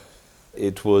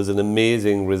It was an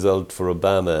amazing result for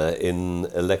Obama in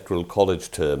electoral college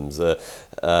terms.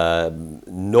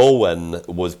 No one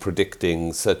was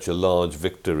predicting such a large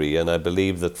victory, and I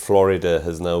believe that Florida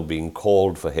has now been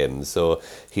called for him. So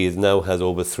he now has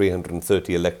over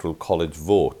 330 electoral college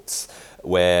votes,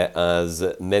 whereas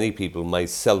many people,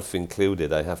 myself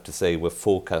included, I have to say, were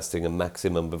forecasting a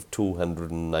maximum of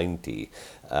 290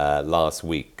 last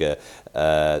week.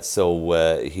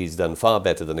 So he's done far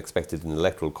better than expected in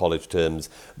electoral college terms,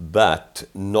 but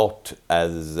not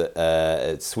as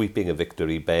sweeping a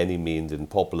victory by any means in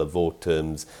popular vote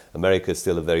terms. America is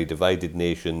still a very divided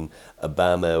nation.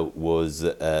 Obama was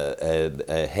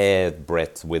a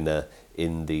hair-breadth winner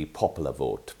in the popular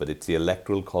vote, but it's the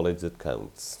electoral college that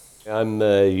counts. I'm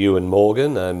Ewan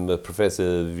Morgan. I'm a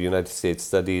professor of United States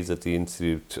Studies at the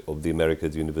Institute of the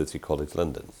Americas, University College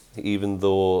London. Even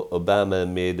though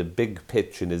Obama made a big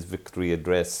pitch in his victory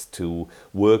address to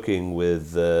working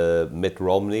with Mitt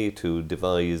Romney to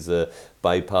devise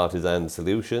bipartisan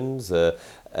solutions,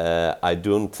 I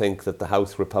don't think that the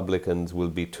House Republicans will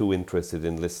be too interested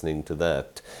in listening to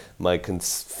that. My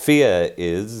fear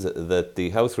is that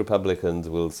the House Republicans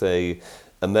will say,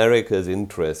 America's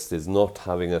interest is not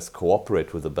having us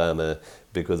cooperate with Obama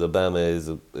because Obama is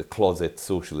a closet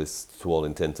socialist to all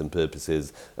intents and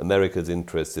purposes. America's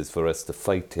interest is for us to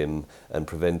fight him and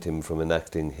prevent him from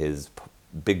enacting his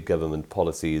big government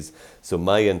policies. So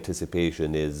my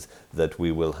anticipation is that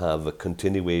we will have a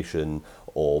continuation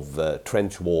of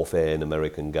trench warfare in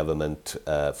American government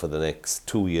for the next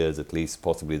 2 years at least,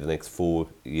 possibly the next 4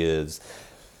 years.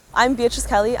 I'm Beatrice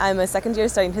Kelly. I'm a second year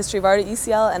studying history of art at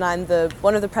UCL, and I'm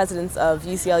one of the presidents of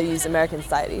UCLU's American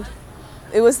Society.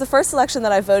 It was the first election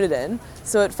that I voted in,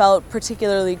 so it felt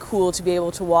particularly cool to be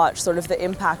able to watch sort of the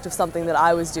impact of something that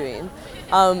I was doing.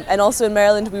 And also in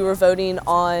Maryland, we were voting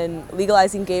on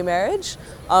legalizing gay marriage,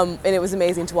 and it was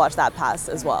amazing to watch that pass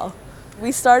as well.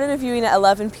 We started a viewing at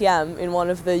 11 p.m. in one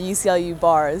of the UCLU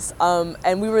bars,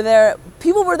 and we were there.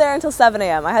 People were there until 7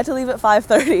 a.m. I had to leave at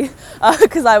 5:30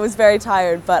 because I was very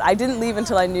tired, but I didn't leave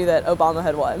until I knew that Obama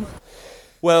had won.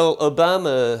 Well,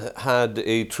 Obama had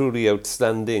a truly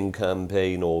outstanding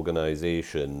campaign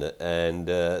organization, and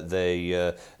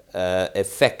they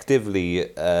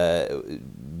effectively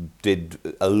did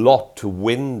a lot to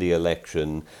win the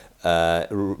election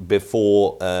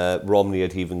before Romney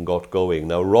had even got going.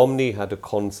 Now, Romney had to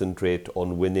concentrate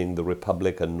on winning the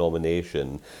Republican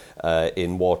nomination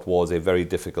in what was a very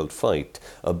difficult fight.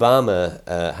 Obama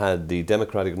had the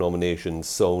Democratic nomination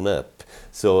sewn up,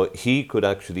 so he could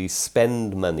actually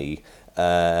spend money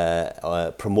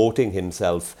promoting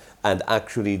himself and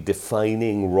actually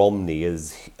defining Romney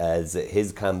as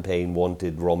his campaign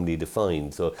wanted Romney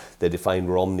defined. So they defined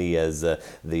Romney as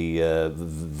the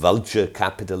vulture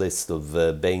capitalist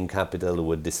of Bain Capital who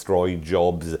would destroy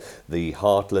jobs, the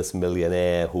heartless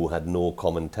millionaire who had no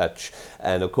common touch.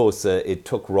 And of course, it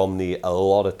took Romney a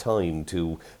lot of time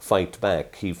to fight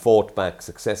back. He fought back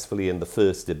successfully in the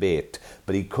first debate,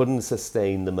 but he couldn't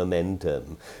sustain the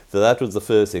momentum. So that was the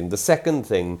first thing. The second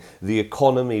thing, the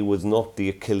economy was not the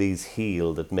Achilles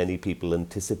heel that many people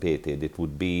anticipated it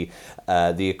would be.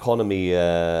 The economy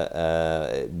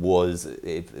was,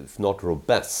 if not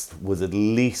robust, was at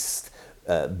least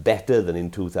better than in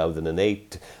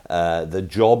 2008. The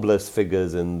jobless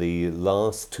figures in the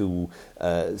last two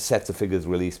sets of figures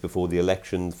released before the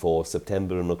election for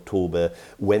September and October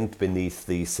went beneath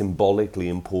the symbolically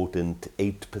important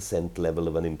 8% level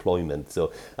of unemployment.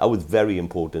 So that was very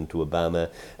important to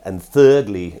Obama. And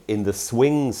thirdly, in the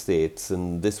swing states,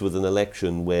 and this was an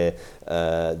election where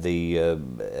the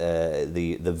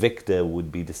victor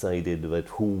would be decided about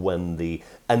who won the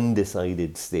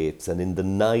undecided states, and in the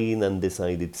 9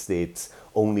 undecided states,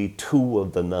 only 2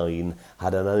 of the 9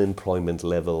 had an unemployment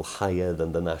level higher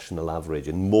than the national average.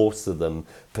 In most of them,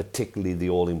 particularly the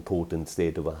all-important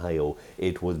state of Ohio,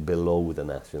 it was below the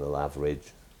national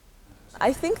average.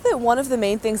 I think that one of the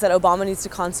main things that Obama needs to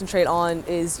concentrate on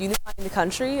is unifying the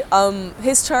country.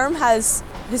 His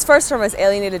first term has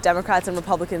alienated Democrats and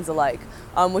Republicans alike,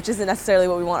 which isn't necessarily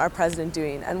what we want our president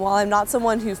doing. And while I'm not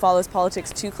someone who follows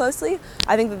politics too closely,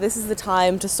 I think that this is the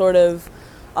time to sort of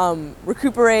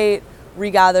recuperate,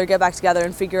 regather, get back together,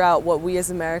 and figure out what we as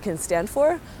Americans stand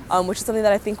for, which is something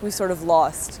that I think we sort of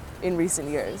lost in recent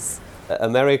years.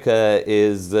 America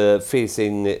is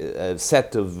facing a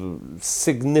set of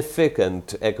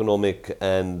significant economic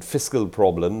and fiscal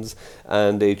problems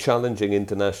and a challenging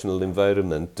international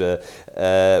environment.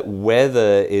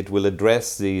 Whether it will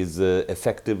address these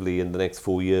effectively in the next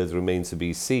 4 years remains to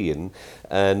be seen.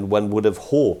 And one would have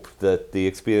hoped that the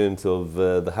experience of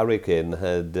the hurricane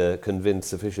had convinced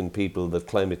sufficient people that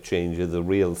climate change is a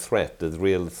real threat,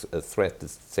 a threat to,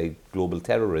 say, global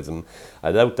terrorism.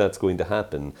 I doubt that's going to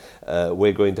happen.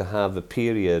 We're going to have a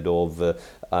period of,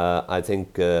 I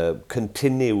think,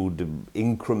 continued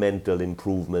incremental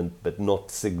improvement, but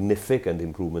not significant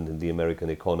improvement in the American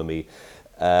economy.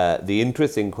 The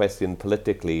interesting question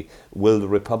politically, will the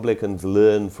Republicans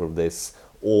learn from this,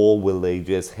 or will they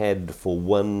just head for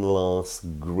one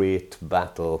last great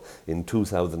battle in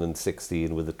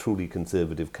 2016 with a truly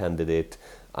conservative candidate?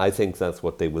 I think that's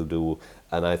what they will do,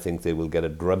 and I think they will get a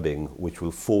drubbing which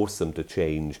will force them to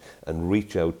change and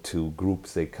reach out to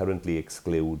groups they currently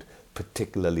exclude,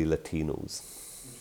 particularly Latinos.